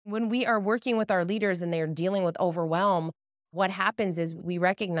When we are working with our leaders and they're dealing with overwhelm, what happens is we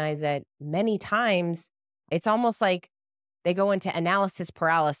recognize that many times it's almost like they go into analysis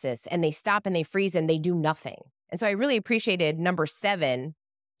paralysis and they stop and they freeze and they do nothing. And so I really appreciated number 7,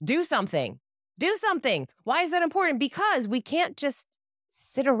 do something. Do something. Why is that important? Because we can't just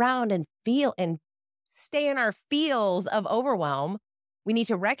sit around and feel and stay in our feels of overwhelm. We need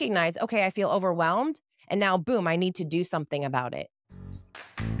to recognize, okay, I feel overwhelmed. And now, boom, I need to do something about it.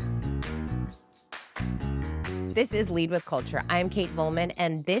 This is Lead with Culture. I'm Kate Volman,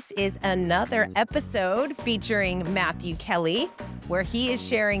 and this is another episode featuring Matthew Kelly, where he is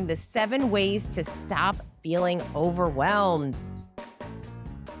sharing the 7 ways to stop feeling overwhelmed.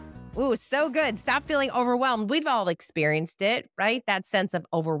 Ooh, so good. Stop feeling overwhelmed. We've all experienced it, right? That sense of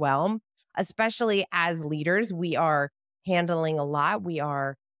overwhelm, especially as leaders. We are handling a lot. We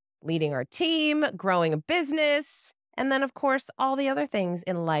are leading our team, growing a business, and then, of course, all the other things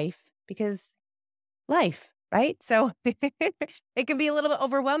in life, because life, right? So it can be a little bit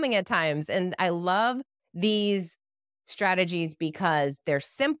overwhelming at times. And I love these strategies because they're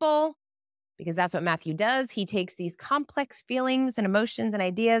simple, because that's what Matthew does. He takes these complex feelings and emotions and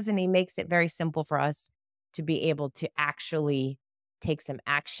ideas, and he makes it very simple for us to be able to actually take some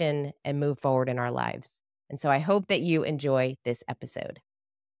action and move forward in our lives. And so I hope that you enjoy this episode.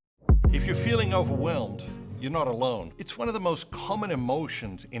 If you're feeling overwhelmed, you're not alone. It's one of the most common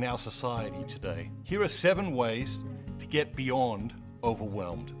emotions in our society today. Here are 7 ways to get beyond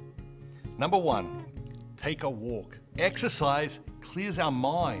overwhelmed. Number 1, take a walk. Exercise clears our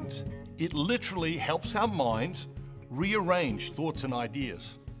minds. It literally helps our minds rearrange thoughts and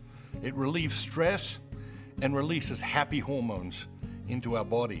ideas. It relieves stress and releases happy hormones into our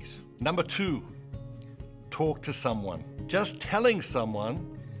bodies. Number 2, talk to someone. Just telling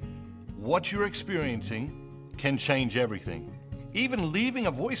someone what you're experiencing can change everything. Even leaving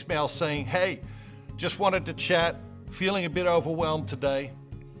a voicemail saying, hey, just wanted to chat, feeling a bit overwhelmed today,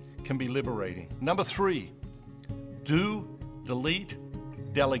 can be liberating. Number 3, do, delete,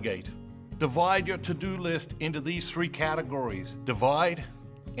 delegate. Divide your to-do list into these 3 categories: divide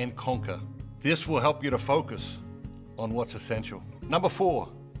and conquer. This will help you to focus on what's essential. Number 4,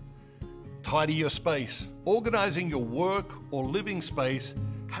 tidy your space. Organizing your work or living space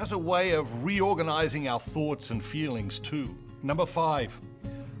has a way of reorganizing our thoughts and feelings too. Number 5,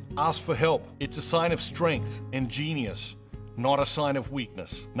 ask for help. It's a sign of strength and genius, not a sign of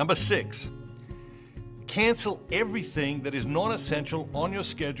weakness. Number 6, cancel everything that is non-essential on your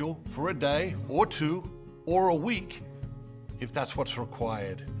schedule for a day or 2 or a week if that's what's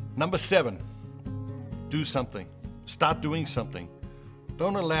required. Number 7, do something. Start doing something.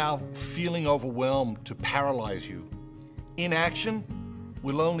 Don't allow feeling overwhelmed to paralyze you. Inaction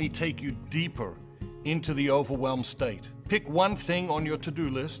will only take you deeper into the overwhelmed state. Pick one thing on your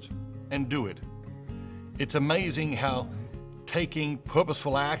to-do list and do it. It's amazing how taking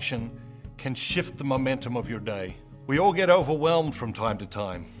purposeful action can shift the momentum of your day. We all get overwhelmed from time to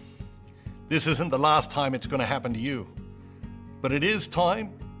time. This isn't the last time it's going to happen to you, but it is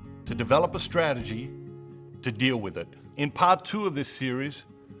time to develop a strategy to deal with it. In part 2 of this series,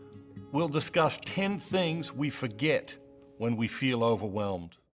 we'll discuss 10 things we forget when we feel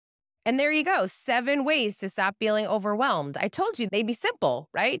overwhelmed. And there you go, 7 ways to stop feeling overwhelmed. I told you they'd be simple,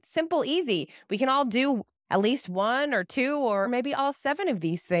 right? Simple, easy. We can all do at least 1 or 2 or maybe all 7 of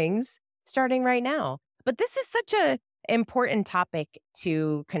these things starting right now. But this is such an important topic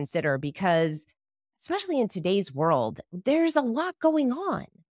to consider because, especially in today's world, there's a lot going on.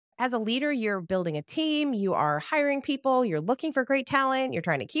 As a leader, you're building a team, you are hiring people, you're looking for great talent, you're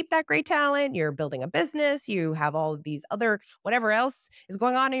trying to keep that great talent, you're building a business, you have all of these other, whatever else is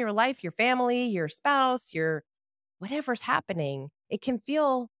going on in your life, your family, your spouse, your whatever's happening. It can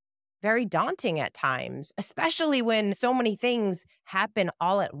feel very daunting at times, especially when so many things happen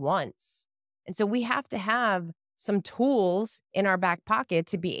all at once. And so we have to have some tools in our back pocket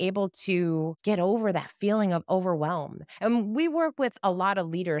to be able to get over that feeling of overwhelm. And we work with a lot of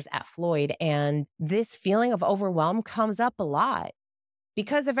leaders at Floyd, and this feeling of overwhelm comes up a lot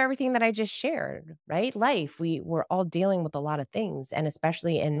because of everything that I just shared, right? Life, we're all dealing with a lot of things, and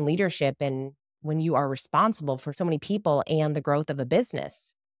especially in leadership and when you are responsible for so many people and the growth of a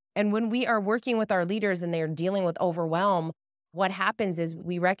business. And when we are working with our leaders and they're dealing with overwhelm, what happens is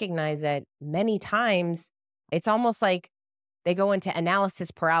we recognize that many times it's almost like they go into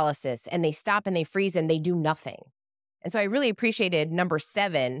analysis paralysis and they stop and they freeze and they do nothing. And so I really appreciated number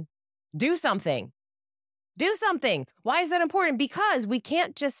 7, do something. Do something. Why is that important? Because we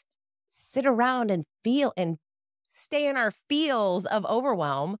can't just sit around and feel and stay in our feels of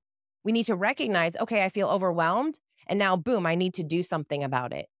overwhelm. We need to recognize, okay, I feel overwhelmed. And now, boom, I need to do something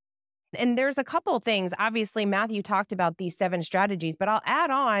about it. And there's a couple of things. Obviously, Matthew talked about these 7 strategies, but I'll add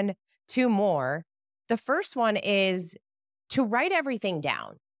on 2 more. The first one is to write everything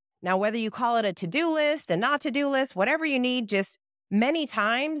down. Now, whether you call it a to-do list, a not to-do list, whatever you need, just many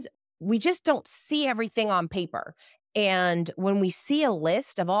times we just don't see everything on paper. And when we see a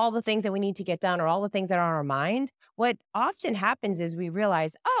list of all the things that we need to get done or all the things that are on our mind, what often happens is we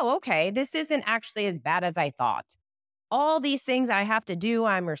realize, oh, okay, this isn't actually as bad as I thought. All these things I have to do,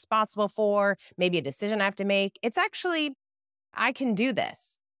 I'm responsible for, maybe a decision I have to make. It's actually, I can do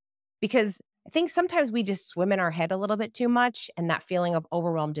this because I think sometimes we just swim in our head a little bit too much. And that feeling of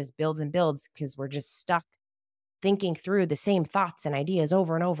overwhelm just builds and builds because we're just stuck thinking through the same thoughts and ideas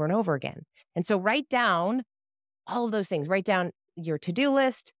over and over and over again. And so write down all of those things, write down your to-do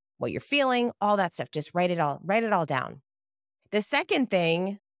list, what you're feeling, all that stuff. Just write it all down. The second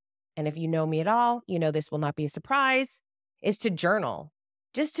thing, and if you know me at all, you know this will not be a surprise, is to journal.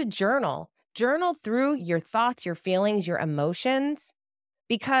 Just to journal. Journal through your thoughts, your feelings, your emotions,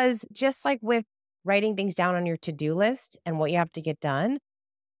 because just like with writing things down on your to-do list and what you have to get done,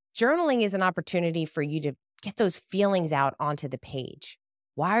 journaling is an opportunity for you to get those feelings out onto the page.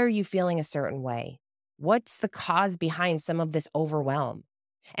 Why are you feeling a certain way? What's the cause behind some of this overwhelm?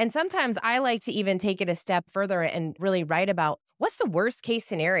 And sometimes I like to even take it a step further and really write about what's the worst case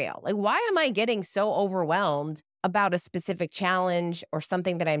scenario? Like, why am I getting so overwhelmed about a specific challenge or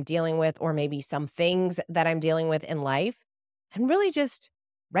something that I'm dealing with, or maybe some things that I'm dealing with in life? And really just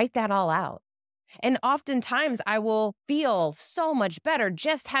write that all out. And oftentimes I will feel so much better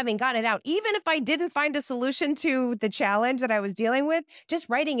just having gotten it out. Even if I didn't find a solution to the challenge that I was dealing with, just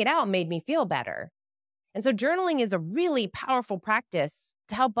writing it out made me feel better. And so journaling is a really powerful practice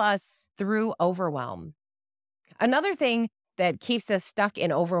to help us through overwhelm. Another thing that keeps us stuck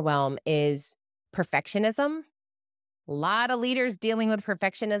in overwhelm is perfectionism. A lot of leaders dealing with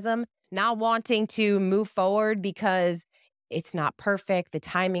perfectionism, not wanting to move forward because it's not perfect, the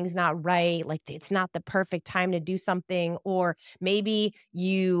timing's not right, like it's not the perfect time to do something, or maybe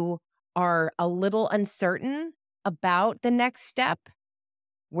you are a little uncertain about the next step,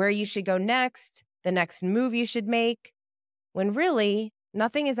 where you should go next, the next move you should make, when really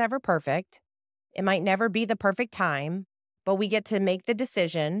nothing is ever perfect. It might never be the perfect time, but we get to make the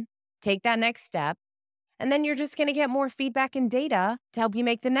decision, take that next step, and then you're just going to get more feedback and data to help you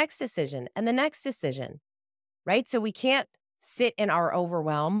make the next decision and the next decision, right? So we can't sit in our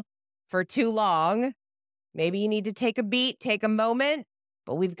overwhelm for too long. Maybe you need to take a beat, take a moment,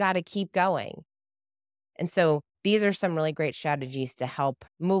 but we've got to keep going. And so these are some really great strategies to help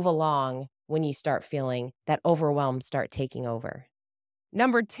move along when you start feeling that overwhelm start taking over.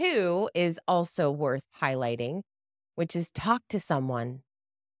 Number 2 is also worth highlighting, which is talk to someone.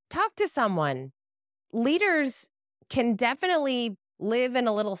 Talk to someone. Leaders can definitely live in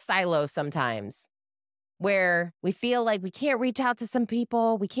a little silo sometimes where we feel like we can't reach out to some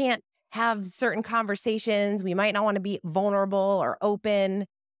people. We can't have certain conversations. We might not want to be vulnerable or open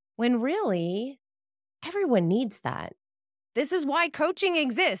when really everyone needs that. This is why coaching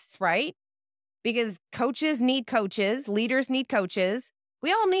exists, right? Because coaches need coaches, leaders need coaches.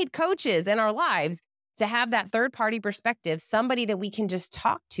 We all need coaches in our lives to have that third-party perspective, somebody that we can just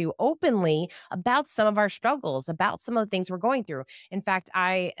talk to openly about some of our struggles, about some of the things we're going through. In fact,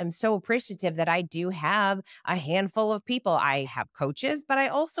 I am so appreciative that I do have a handful of people. I have coaches, but I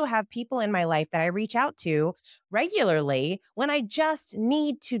also have people in my life that I reach out to regularly when I just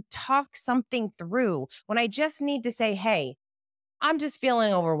need to talk something through, when I just need to say, hey, I'm just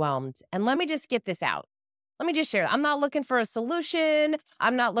feeling overwhelmed and let me just get this out. Let me just share. I'm not looking for a solution.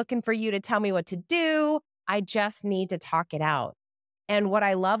 I'm not looking for you to tell me what to do. I just need to talk it out. And what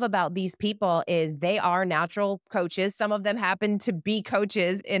I love about these people is they are natural coaches. Some of them happen to be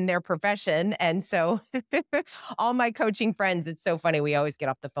coaches in their profession. And so all my coaching friends, it's so funny. We always get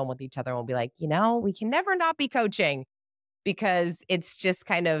off the phone with each other and we'll be like, we can never not be coaching because it's just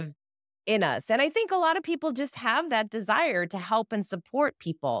kind of in us. And I think a lot of people just have that desire to help and support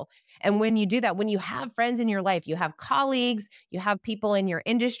people. And when you do that, when you have friends in your life, you have colleagues, you have people in your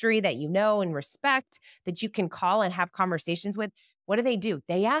industry that you know and respect that you can call and have conversations with, what do?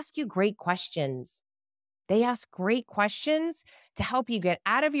 They ask you great questions. They ask great questions to help you get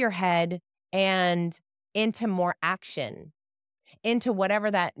out of your head and into more action, into whatever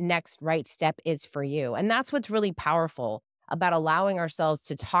that next right step is for you. And that's what's really powerful about allowing ourselves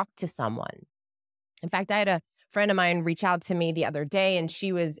to talk to someone. In fact, I had a friend of mine reach out to me the other day, and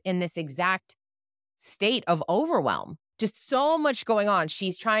she was in this exact state of overwhelm. Just so much going on.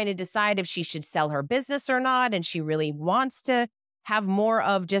 She's trying to decide if she should sell her business or not, and she really wants to have more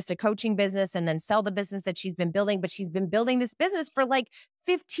of just a coaching business and then sell the business that she's been building, but she's been building this business for like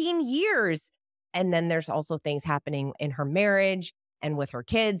 15 years. And then there's also things happening in her marriage and with her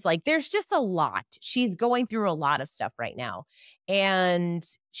kids. Like there's just a lot. She's going through a lot of stuff right now. And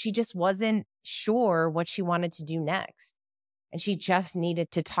she just wasn't sure what she wanted to do next. And she just needed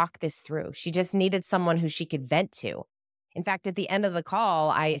to talk this through. She just needed someone who she could vent to. In fact, at the end of the call,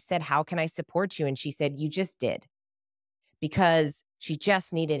 I said, "How can I support you?" And she said, "You just did." Because she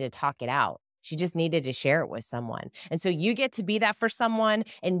just needed to talk it out. She just needed to share it with someone. And so you get to be that for someone,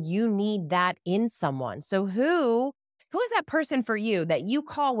 and you need that in someone. So who is that person for you that you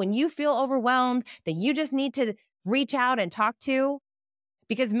call when you feel overwhelmed, that you just need to reach out and talk to?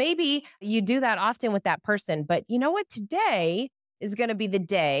 Because maybe you do that often with that person, but you know what? Today is going to be the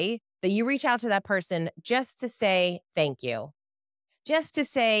day that you reach out to that person just to say thank you. Just to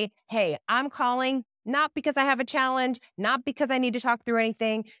say, "Hey, I'm calling not because I have a challenge, not because I need to talk through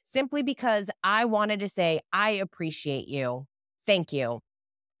anything, simply because I wanted to say, I appreciate you. Thank you.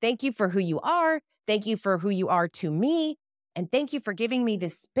 Thank you for who you are. Thank you for who you are to me. And thank you for giving me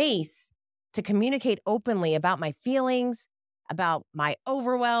this space to communicate openly about my feelings, about my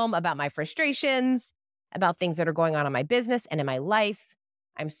overwhelm, about my frustrations, about things that are going on in my business and in my life.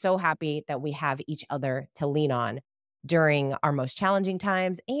 I'm so happy that we have each other to lean on during our most challenging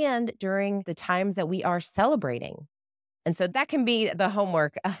times and during the times that we are celebrating." And so that can be the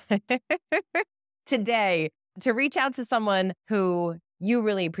homework today, to reach out to someone who you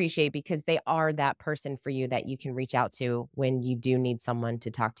really appreciate because they are that person for you that you can reach out to when you do need someone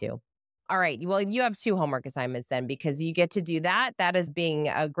to talk to. All right. Well, you have 2 homework assignments then, because you get to do that. That is being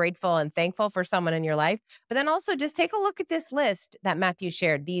grateful and thankful for someone in your life. But then also just take a look at this list that Matthew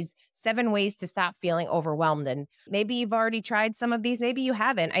shared, these 7 ways to stop feeling overwhelmed. And maybe you've already tried some of these. Maybe you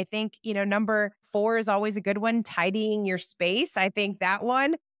haven't. I think, number 4 is always a good one, tidying your space. I think that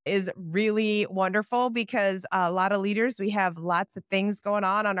one is really wonderful because a lot of leaders, we have lots of things going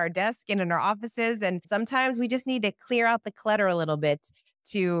on our desk and in our offices. And sometimes we just need to clear out the clutter a little bit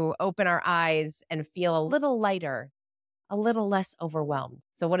to open our eyes and feel a little lighter, a little less overwhelmed.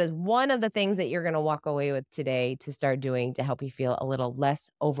 So what is one of the things that you're going to walk away with today to start doing to help you feel a little less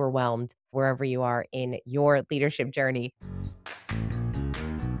overwhelmed wherever you are in your leadership journey?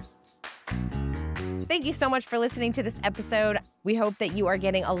 Thank you so much for listening to this episode. We hope that you are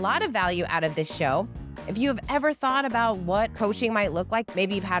getting a lot of value out of this show. If you have ever thought about what coaching might look like,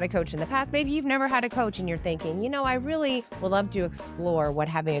 maybe you've had a coach in the past, maybe you've never had a coach and you're thinking, I really would love to explore what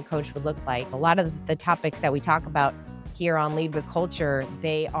having a coach would look like. A lot of the topics that we talk about here on Lead with Culture,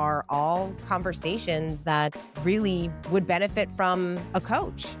 they are all conversations that really would benefit from a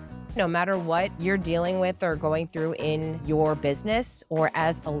coach. No matter what you're dealing with or going through in your business or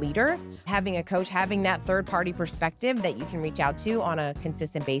as a leader, having a coach, having that third-party perspective that you can reach out to on a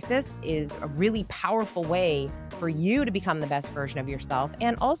consistent basis is a really powerful way for you to become the best version of yourself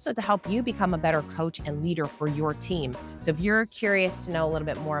and also to help you become a better coach and leader for your team. So if you're curious to know a little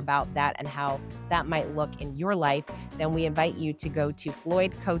bit more about that and how that might look in your life, then we invite you to go to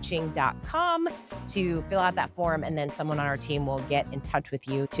floydcoaching.com to fill out that form, and then someone on our team will get in touch with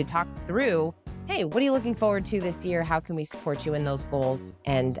you to talk through, hey, what are you looking forward to this year? How can we support you in those goals?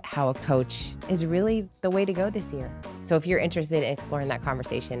 And how a coach is really the way to go this year. So if you're interested in exploring that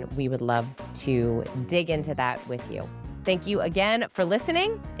conversation, we would love to dig into that with you. Thank you again for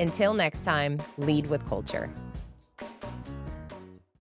listening. Until next time, lead with culture.